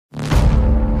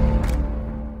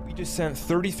We just sent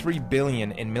 $33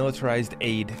 billion in militarized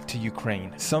aid to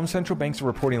Ukraine. Some central banks are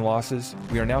reporting losses.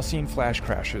 We are now seeing flash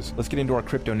crashes. Let's get into our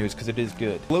crypto news because it is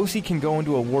good. Pelosi can go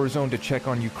into a war zone to check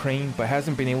on Ukraine, but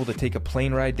hasn't been able to take a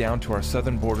plane ride down to our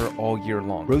southern border all year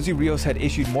long. Rosie Rios had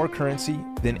issued more currency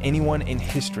than anyone in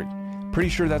history. Pretty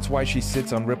sure that's why she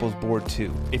sits on Ripple's board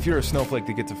too. If you're a snowflake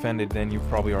that gets offended, then you've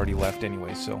probably already left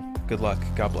anyway, so good luck.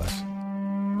 God bless.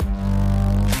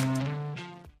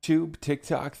 YouTube,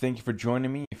 TikTok, thank you for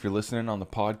joining me. If you're listening on the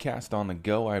podcast on the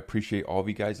go, I appreciate all of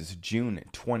you guys. It's June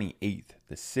 28th,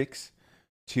 the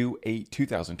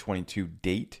 6/8/2022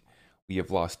 date. We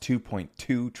have lost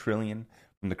 2.2 trillion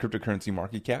from the cryptocurrency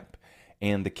market cap,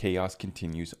 and the chaos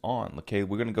continues on. Okay,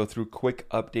 we're going to go through a quick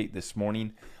update this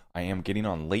morning. I am getting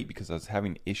on late because I was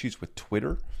having issues with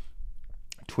Twitter.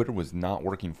 Twitter was not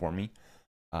working for me.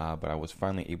 But I was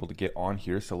finally able to get on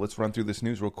here. So let's run through this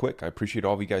news real quick. I appreciate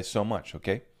all of you guys so much,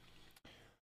 okay?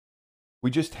 We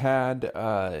just had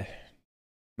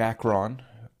Macron,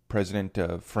 president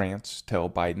of France, tell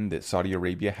Biden that Saudi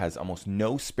Arabia has almost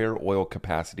no spare oil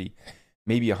capacity,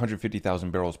 maybe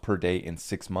 150,000 barrels per day in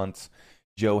 6 months.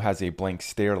 Joe has a blank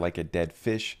stare like a dead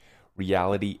fish.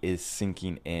 Reality is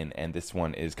sinking in. And this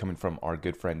one is coming from our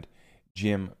good friend,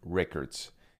 Jim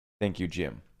Rickards. Thank you,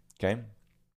 Jim. Okay?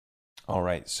 All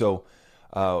right, so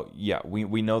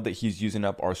we know that he's using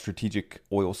up our strategic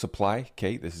oil supply.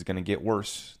 Okay, this is going to get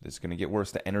worse.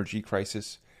 The energy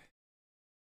crisis.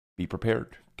 Be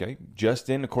prepared. Okay, just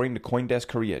in, according to CoinDesk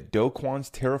Korea, Do Kwon's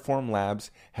Terraform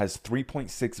Labs has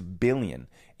 3.6 billion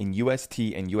in UST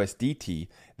and USDT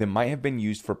that might have been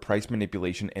used for price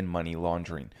manipulation and money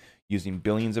laundering, using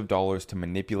billions of dollars to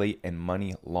manipulate and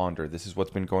money launder. This is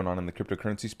what's been going on in the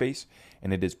cryptocurrency space,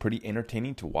 and it is pretty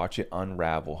entertaining to watch it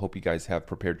unravel. Hope you guys have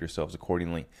prepared yourselves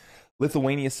accordingly.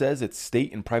 Lithuania says its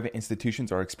state and private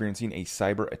institutions are experiencing a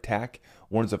cyber attack,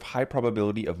 warns of high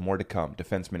probability of more to come,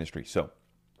 Defense Ministry. So,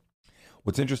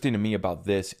 what's interesting to me about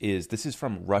this is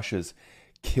from Russia's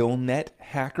Killnet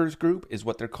hackers group, is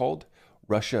what they're called.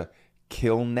 Russia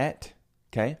Killnet,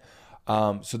 okay?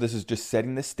 So this is just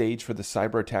setting the stage for the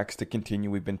cyber attacks to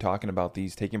continue. We've been talking about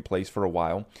these taking place for a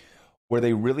while. Where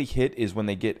they really hit is when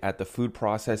they get at the food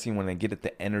processing, when they get at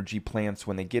the energy plants,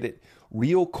 when they get at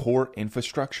real core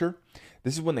infrastructure.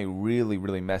 This is when they really,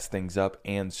 really mess things up.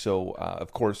 And so,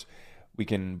 of course, we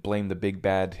can blame the big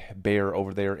bad bear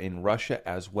over there in Russia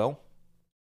as well.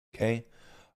 Okay.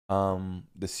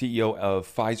 The CEO of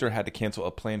Pfizer had to cancel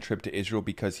a planned trip to Israel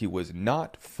because he was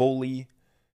not fully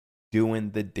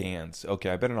doing the dance. Okay,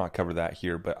 I better not cover that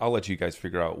here, but I'll let you guys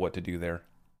figure out what to do there.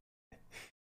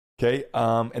 Okay,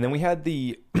 and then we had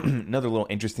the another little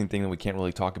interesting thing that we can't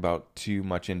really talk about too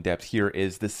much in depth here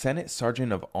is the Senate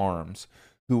Sergeant of Arms,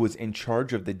 who was in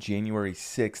charge of the January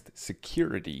 6th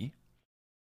security,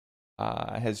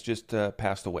 has just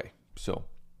passed away. So,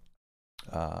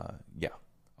 yeah.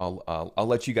 I'll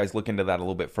let you guys look into that a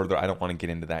little bit further. I don't want to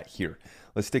get into that here.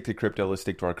 Let's stick to crypto. Let's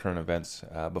stick to our current events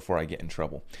before I get in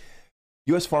trouble.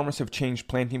 U.S. farmers have changed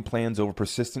planting plans over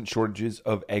persistent shortages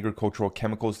of agricultural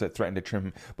chemicals that threaten to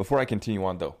trim. Before I continue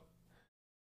on, though,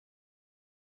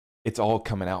 it's all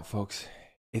coming out, folks.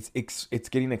 It's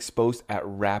getting exposed at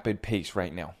rapid pace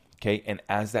right now. Okay, and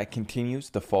as that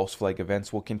continues, the false flag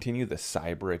events will continue. The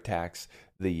cyber attacks,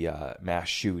 the mass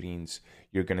shootings.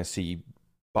 You're going to see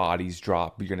bodies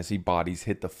drop. You're going to see bodies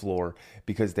hit the floor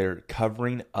because they're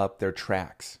covering up their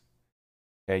tracks.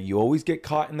 Okay, you always get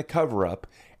caught in the cover up,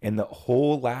 and the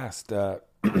whole last, I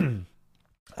don't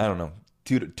know,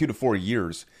 2 to 4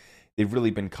 years, they've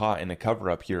really been caught in a cover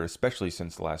up here, especially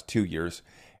since the last 2 years.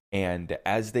 And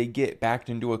as they get backed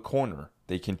into a corner,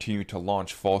 they continue to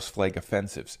launch false flag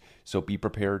offensives. So be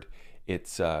prepared.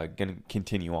 It's going to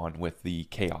continue on with the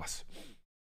chaos.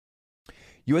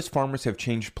 U.S. farmers have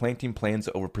changed planting plans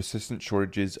over persistent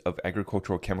shortages of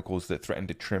agricultural chemicals that threaten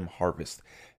to trim harvest.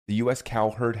 The U.S. cow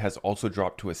herd has also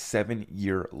dropped to a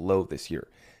 7-year low this year.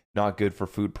 Not good for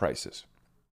food prices.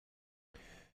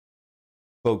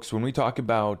 Folks, when we talk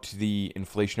about the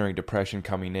inflationary depression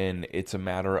coming in, it's a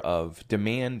matter of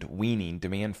demand weaning,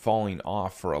 demand falling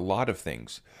off for a lot of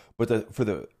things. But for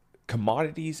the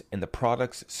commodities and the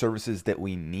products, services that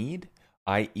we need,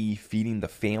 i.e. feeding the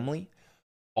family,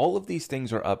 all of these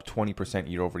things are up 20%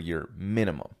 year over year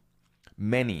minimum.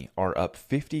 Many are up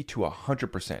 50 to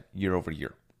 100% year over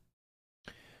year.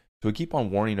 So we keep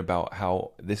on warning about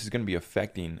how this is going to be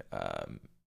affecting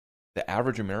the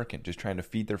average American just trying to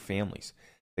feed their families.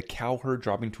 The cow herd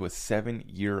dropping to a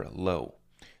 7-year low.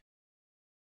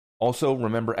 Also,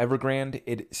 remember Evergrande,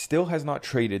 it still has not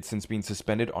traded since being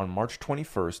suspended on March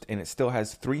 21st, and it still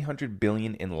has $300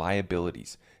 billion in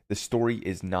liabilities. The story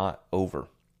is not over.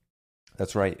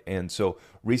 That's right. And so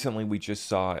recently we just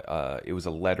saw it was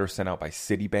a letter sent out by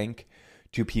Citibank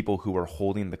to people who were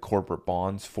holding the corporate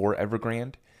bonds for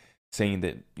Evergrande, saying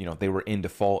that they were in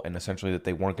default and essentially that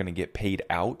they weren't going to get paid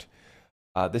out.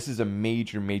 This is a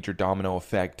major, major domino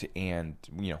effect, and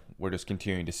we're just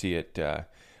continuing to see it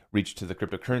reach to the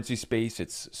cryptocurrency space.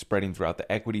 It's spreading throughout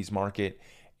the equities market,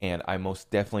 and I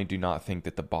most definitely do not think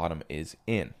that the bottom is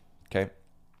in. Okay,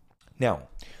 now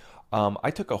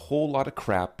I took a whole lot of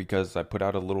crap because I put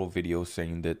out a little video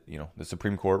saying that the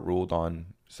Supreme Court ruled on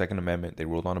Second Amendment. They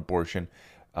ruled on abortion.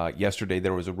 Yesterday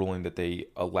there was a ruling that they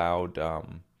allowed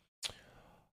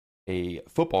a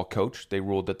football coach. They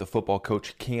ruled that the football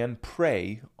coach can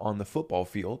pray on the football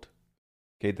field.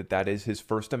 Okay, that is his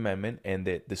First Amendment, and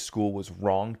that the school was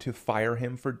wrong to fire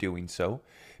him for doing so,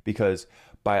 because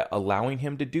by allowing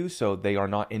him to do so, they are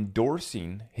not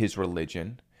endorsing his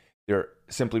religion. They're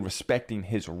simply respecting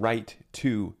his right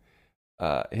to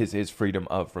his freedom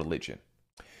of religion.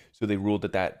 So they ruled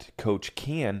that coach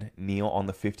can kneel on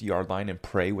the 50-yard line and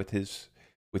pray with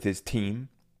his team,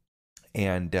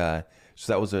 and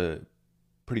so that was a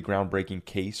pretty groundbreaking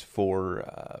case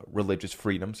for religious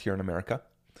freedoms here in America.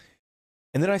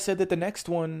 And then I said that the next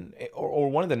one,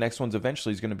 or one of the next ones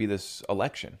eventually, is going to be this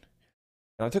election.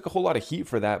 And I took a whole lot of heat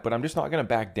for that, but I'm just not going to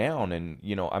back down. And,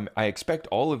 I expect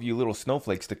all of you little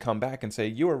snowflakes to come back and say,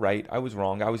 you were right, I was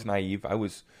wrong, I was naive, I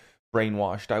was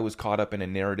brainwashed, I was caught up in a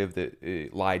narrative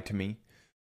that lied to me.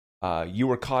 You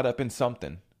were caught up in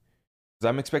something. Because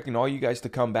I'm expecting all you guys to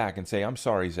come back and say, I'm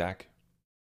sorry, Zach.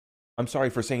 I'm sorry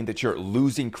for saying that you're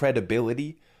losing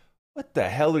credibility. What the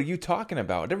hell are you talking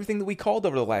about? Everything that we called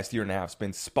over the last year and a half has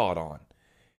been spot on.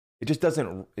 It just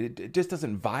doesn't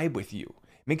vibe with you.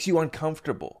 It makes you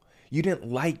uncomfortable. You didn't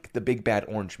like the big bad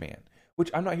orange man, which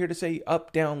I'm not here to say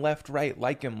up, down, left, right,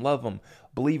 like him, love him,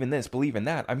 believe in this, believe in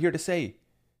that. I'm here to say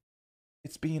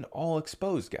it's being all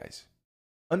exposed, guys.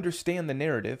 Understand the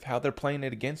narrative, how they're playing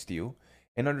it against you,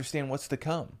 and understand what's to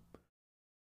come.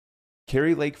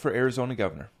 Kari Lake for Arizona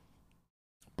governor.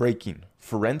 Breaking.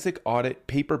 Forensic audit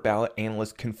paper ballot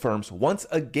analyst confirms once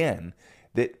again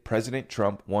that President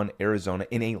Trump won Arizona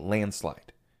in a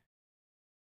landslide.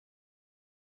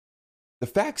 The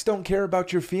facts don't care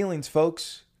about your feelings,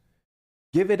 folks.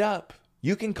 Give it up.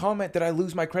 You can comment that I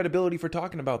lose my credibility for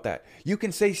talking about that. You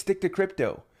can say stick to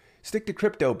crypto. Stick to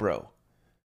crypto, bro.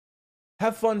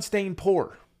 Have fun staying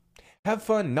poor. Have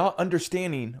fun not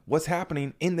understanding what's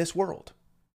happening in this world.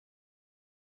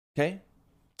 Okay?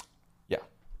 Yeah.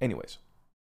 Anyways,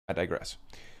 I digress.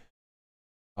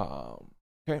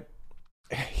 Okay.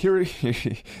 Here,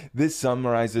 this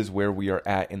summarizes where we are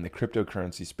at in the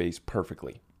cryptocurrency space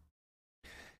perfectly.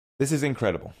 This is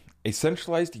incredible. A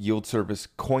centralized yield service,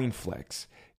 CoinFlex,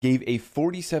 gave a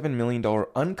 $47 million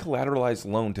uncollateralized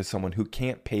loan to someone who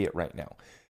can't pay it right now.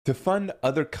 To fund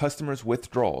other customers'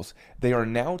 withdrawals, they are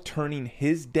now turning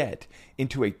his debt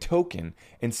into a token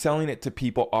and selling it to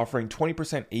people, offering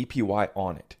 20% APY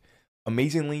on it.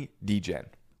 Amazingly, degen.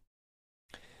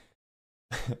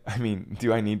 I mean,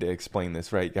 do I need to explain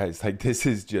this, right, guys? Like, this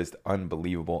is just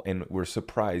unbelievable, and we're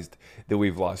surprised that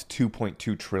we've lost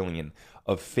 2.2 trillion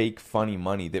of fake funny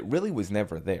money that really was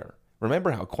never there.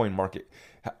 Remember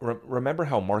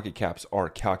how market caps are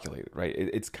calculated, right?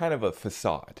 It's kind of a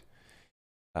facade.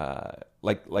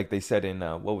 Like they said in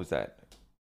what was that?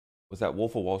 Was that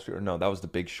Wolf of Wall Street? Or no, that was The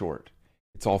Big Short.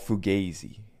 It's all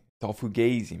fugazi. It's all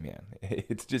fugazi, man.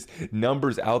 It's just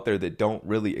numbers out there that don't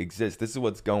really exist. This is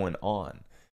what's going on.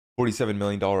 $47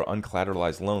 million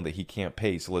uncollateralized loan that he can't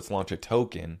pay. So let's launch a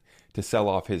token to sell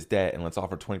off his debt and let's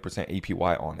offer 20%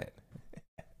 APY on it.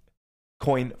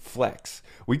 CoinFlex.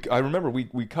 I remember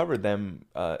we covered them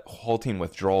halting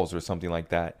withdrawals or something like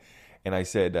that. And I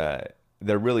said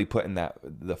they're really putting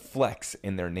the flex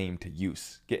in their name to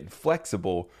use. Getting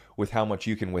flexible with how much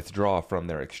you can withdraw from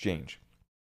their exchange.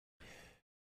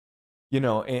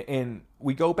 And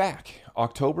we go back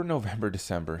October, November,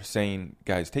 December saying,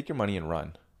 guys, take your money and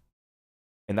run.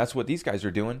 And that's what these guys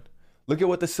are doing. Look at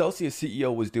what the Celsius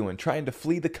CEO was doing, trying to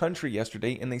flee the country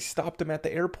yesterday, and they stopped him at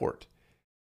the airport.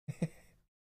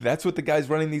 That's what the guys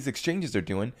running these exchanges are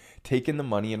doing, taking the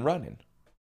money and running.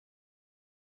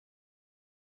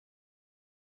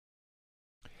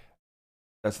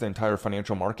 That's the entire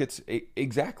financial markets.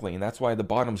 Exactly, and that's why the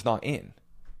bottom's not in.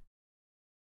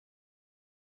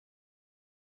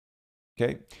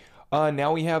 Okay.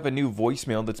 Now we have a new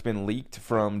voicemail that's been leaked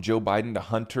from Joe Biden to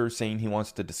Hunter saying he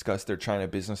wants to discuss their China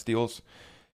business deals.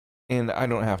 And I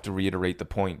don't have to reiterate the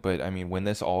point, but I mean, when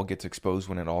this all gets exposed,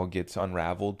 when it all gets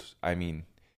unraveled, I mean,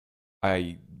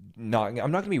 I I'm not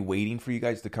going to be waiting for you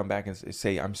guys to come back and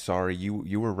say I'm sorry.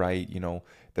 You were right. You know,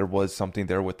 there was something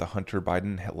there with the Hunter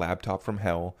Biden laptop from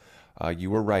hell. You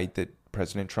were right that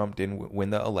President Trump didn't win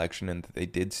the election and they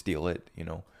did steal it. You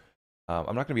know,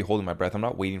 I'm not going to be holding my breath. I'm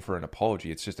not waiting for an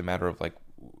apology. It's just a matter of like,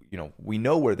 you know, we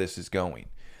know where this is going,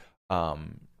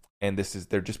 and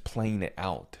they're just playing it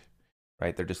out,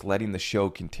 right? They're just letting the show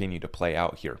continue to play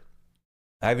out here.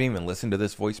 I haven't even listened to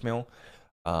this voicemail.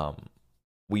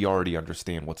 We already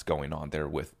understand what's going on there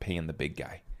with paying the big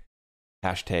guy.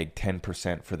 Hashtag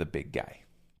 10% for the big guy.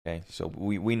 Okay, so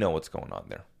we know what's going on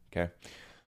there. Okay.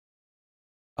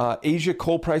 Asia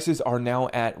coal prices are now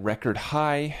at record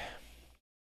high.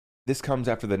 This comes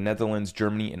after the Netherlands,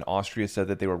 Germany, and Austria said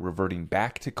that they were reverting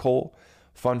back to coal.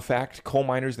 Fun fact, coal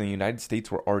miners in the United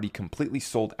States were already completely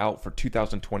sold out for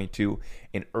 2022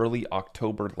 in early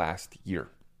October last year.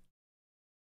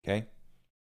 Okay.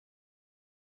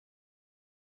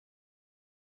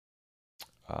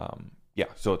 Yeah,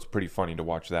 so it's pretty funny to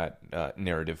watch that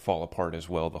narrative fall apart as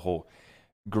well. The whole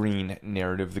green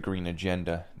narrative, the green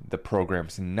agenda, the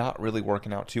program's not really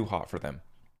working out too hot for them.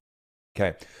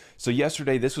 Okay, so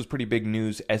yesterday, this was pretty big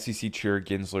news. SEC Chair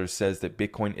Gensler says that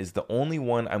Bitcoin is the only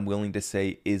one I'm willing to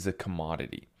say is a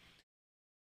commodity,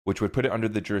 which would put it under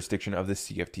the jurisdiction of the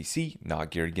CFTC,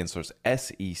 not Gary Gensler's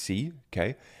SEC.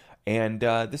 Okay, and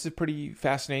this is pretty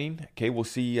fascinating. Okay, we'll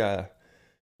see,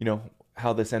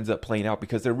 how this ends up playing out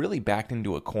because they're really backed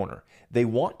into a corner. They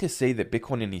want to say that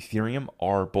Bitcoin and Ethereum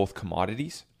are both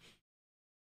commodities,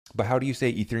 but how do you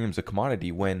say Ethereum's a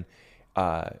commodity when,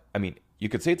 you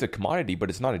could say it's a commodity, but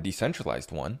it's not a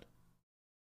decentralized one,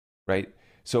 right?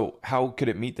 So how could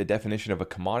it meet the definition of a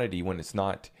commodity when it's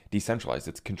not decentralized?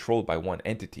 It's controlled by one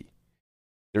entity.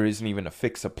 There isn't even a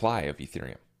fixed supply of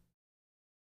Ethereum.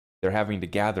 They're having to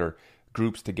gather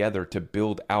groups together to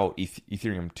build out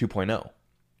Ethereum 2.0.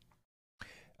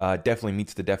 Definitely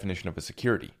meets the definition of a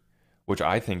security, which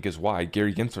I think is why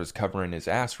Gary Gensler is covering his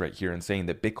ass right here and saying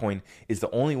that Bitcoin is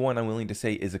the only one I'm willing to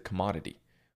say is a commodity.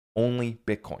 Only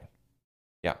Bitcoin.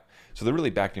 Yeah, so they're really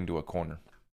backed into a corner.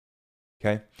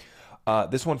 Okay,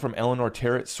 this one from Eleanor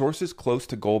Terrett. Sources close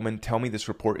to Goldman tell me this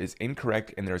report is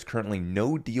incorrect and there is currently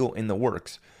no deal in the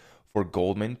works for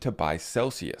Goldman to buy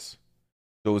Celsius.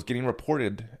 So it was getting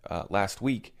reported last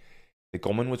week that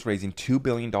Goldman was raising $2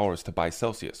 billion to buy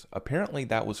Celsius. Apparently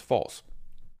that was false.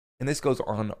 And this goes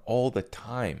on all the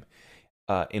time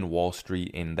in Wall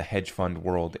Street, in the hedge fund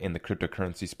world, in the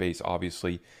cryptocurrency space,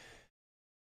 obviously.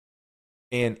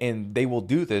 And they will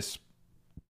do this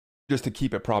just to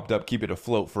keep it propped up, keep it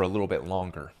afloat for a little bit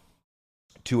longer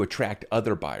to attract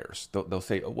other buyers. They'll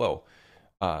say,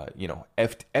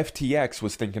 FTX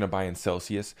was thinking of buying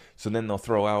Celsius. So then they'll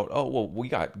throw out, we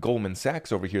got Goldman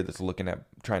Sachs over here that's looking at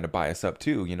trying to buy us up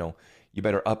too. You know, you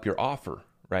better up your offer,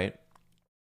 right?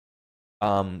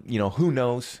 Who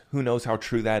knows how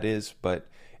true that is, but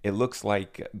it looks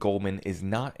like Goldman is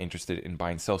not interested in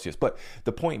buying Celsius. But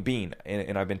the point being,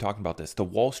 and I've been talking about this, the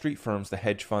Wall Street firms, the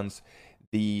hedge funds,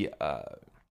 the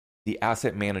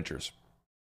asset managers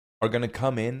are going to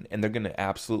come in and they're going to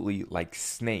absolutely, like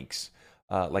snakes,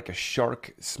 like a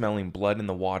shark smelling blood in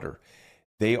the water,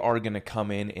 they are going to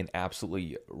come in and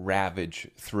absolutely ravage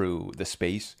through the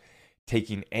space,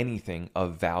 taking anything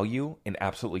of value and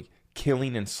absolutely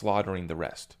killing and slaughtering the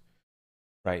rest.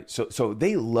 Right, so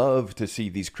they love to see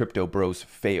these crypto bros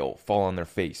fall on their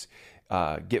face,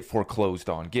 get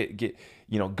foreclosed on,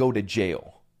 go to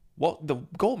jail. Well, the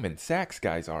Goldman Sachs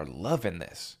guys are loving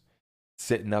this,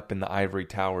 sitting up in the ivory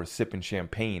tower, sipping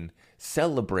champagne,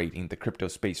 celebrating the crypto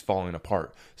space falling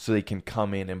apart, so they can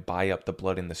come in and buy up the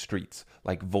blood in the streets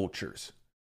like vultures.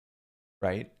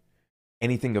 Right,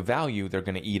 anything of value they're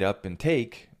going to eat up and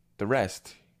take. The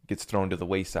rest gets thrown to the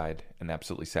wayside and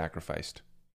absolutely sacrificed.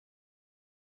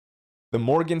 The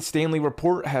Morgan Stanley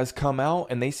report has come out,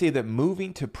 and they say that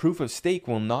moving to proof of stake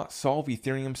will not solve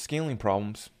Ethereum's scaling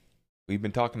problems. We've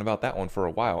been talking about that one for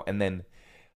a while. And then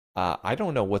I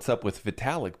don't know what's up with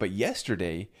Vitalik, but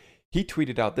yesterday he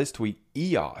tweeted out this tweet: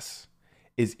 EOS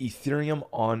is Ethereum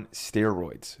on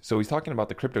steroids. So he's talking about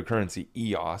the cryptocurrency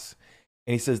EOS,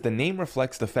 and he says the name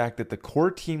reflects the fact that the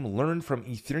core team learned from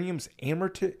Ethereum's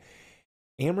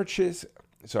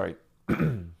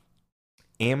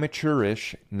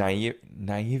amateurish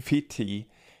naivety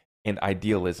and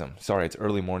idealism. Sorry, it's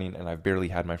early morning and I've barely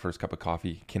had my first cup of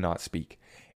coffee, cannot speak.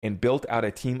 And built out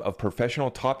a team of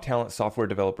professional top talent software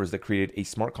developers that created a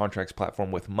smart contracts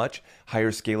platform with much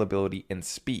higher scalability and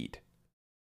speed.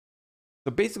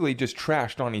 So basically just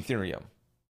trashed on Ethereum.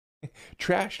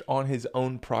 Trashed on his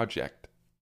own project.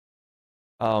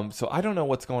 So I don't know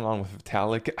what's going on with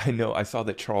Vitalik. I saw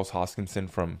that Charles Hoskinson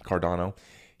from Cardano,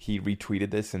 he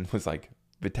retweeted this and was like,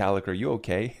 Vitalik, are you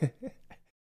okay?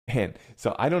 And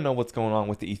so I don't know what's going on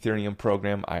with the Ethereum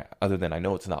program, other than I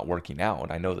know it's not working out.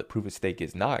 And I know that proof of stake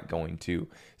is not going to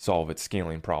solve its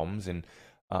scaling problems. And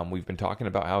we've been talking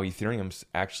about how Ethereum's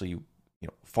actually,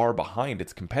 far behind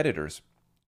its competitors.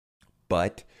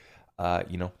 But,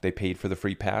 they paid for the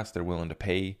free pass. They're willing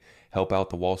to help out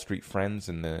the Wall Street friends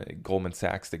and the Goldman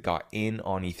Sachs that got in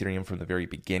on Ethereum from the very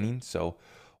beginning. So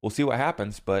we'll see what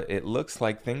happens. But it looks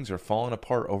like things are falling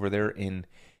apart over there in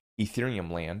Ethereum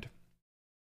land.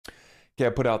 Okay, I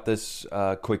put out this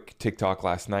quick TikTok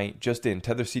last night. Just in,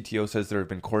 Tether CTO says there have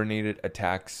been coordinated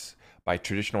attacks by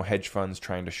traditional hedge funds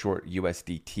trying to short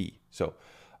USDT. So,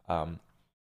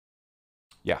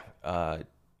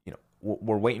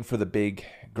 we're waiting for the big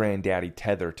granddaddy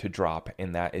Tether to drop,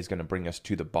 and that is going to bring us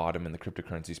to the bottom in the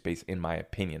cryptocurrency space, in my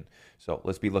opinion. So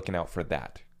let's be looking out for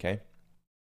that, okay?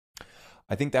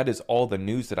 I think that is all the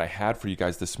news that I had for you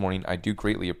guys this morning. I do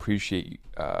greatly appreciate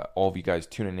all of you guys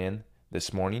tuning in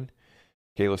this morning.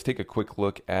 Okay, let's take a quick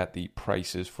look at the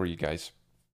prices for you guys.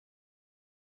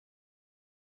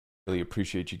 Really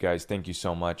appreciate you guys. Thank you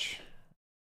so much.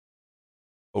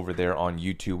 Over there on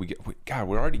YouTube,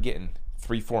 we're already getting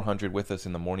 300-400 with us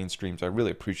in the morning streams. I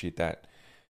really appreciate that.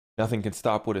 Nothing can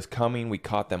stop what is coming. We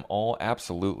caught them all.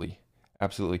 Absolutely.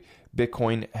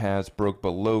 Bitcoin has broke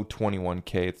below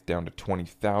 21K. It's down to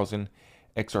 20,000.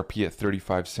 XRP at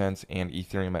 35 cents and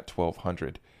Ethereum at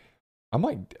 1,200.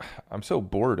 I'm so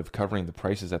bored of covering the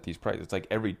prices at these prices. It's like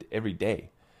every day.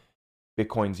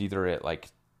 Bitcoin's either at like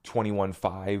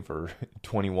 21.5 or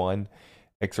 21.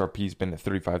 XRP's been at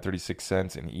 35, 36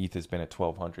 cents, and ETH has been at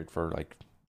 1,200 for like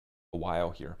a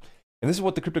while here. And this is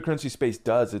what the cryptocurrency space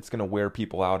does. It's going to wear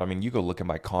people out. I mean, you go look at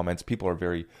my comments. People are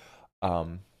very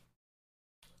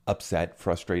upset,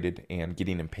 frustrated, and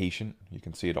getting impatient. You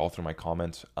can see it all through my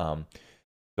comments.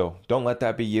 So don't let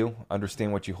that be you.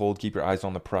 Understand what you hold. Keep your eyes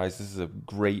on the prize. This is a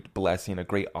great blessing, a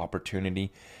great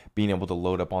opportunity, being able to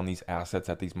load up on these assets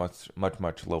at these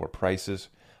much lower prices.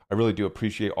 I really do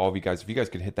appreciate all of you guys. If you guys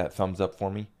could hit that thumbs up for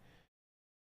me.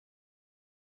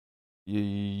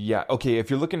 Yeah, okay, if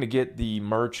you're looking to get the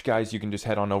merch, guys, you can just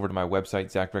head on over to my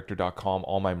website, zachrector.com.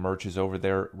 All my merch is over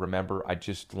there. Remember, I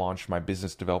just launched my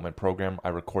business development program. I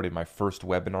recorded my first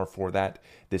webinar for that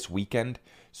this weekend.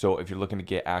 So if you're looking to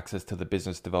get access to the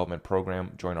business development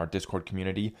program, join our Discord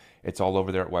community. It's all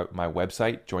over there at my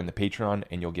website. Join the Patreon,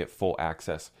 and you'll get full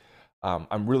access.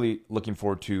 I'm really looking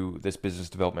forward to this business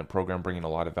development program, bringing a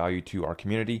lot of value to our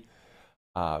community.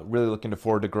 Really looking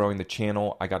forward to growing the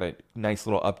channel. I got a nice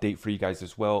little update for you guys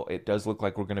as well. It does look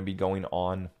like we're going to be going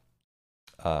on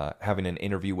having an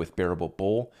interview with Bearable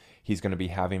Bull. He's going to be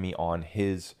having me on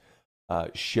his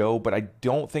show, but I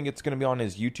don't think it's going to be on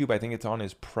his YouTube. I think it's on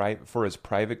his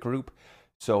private group.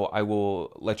 So I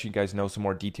will let you guys know some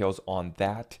more details on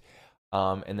that.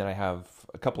 And then I have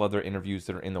a couple other interviews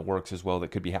that are in the works as well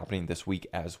that could be happening this week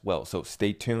as well. So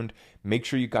stay tuned. Make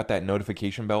sure you got that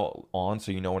notification bell on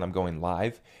so you know when I'm going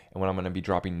live and when I'm going to be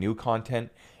dropping new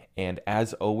content. And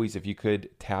as always, if you could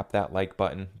tap that like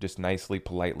button, just nicely,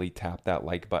 politely tap that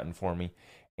like button for me.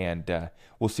 And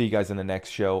we'll see you guys in the next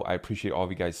show. I appreciate all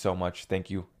of you guys so much. Thank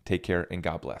you. Take care and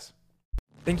God bless.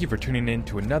 Thank you for tuning in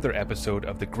to another episode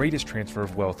of The Greatest Transfer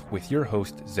of Wealth with your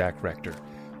host, Zach Rector.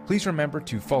 Please remember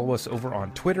to follow us over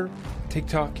on Twitter,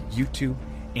 TikTok, YouTube,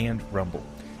 and Rumble.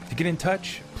 To get in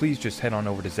touch, please just head on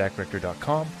over to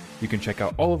zachrector.com. You can check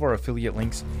out all of our affiliate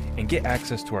links and get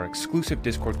access to our exclusive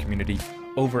Discord community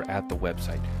over at the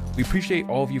website. We appreciate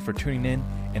all of you for tuning in,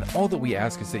 and all that we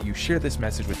ask is that you share this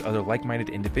message with other like-minded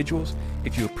individuals.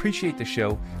 If you appreciate the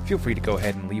show, feel free to go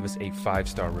ahead and leave us a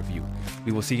 5-star review.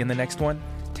 We will see you in the next one.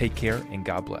 Take care, and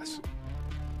God bless.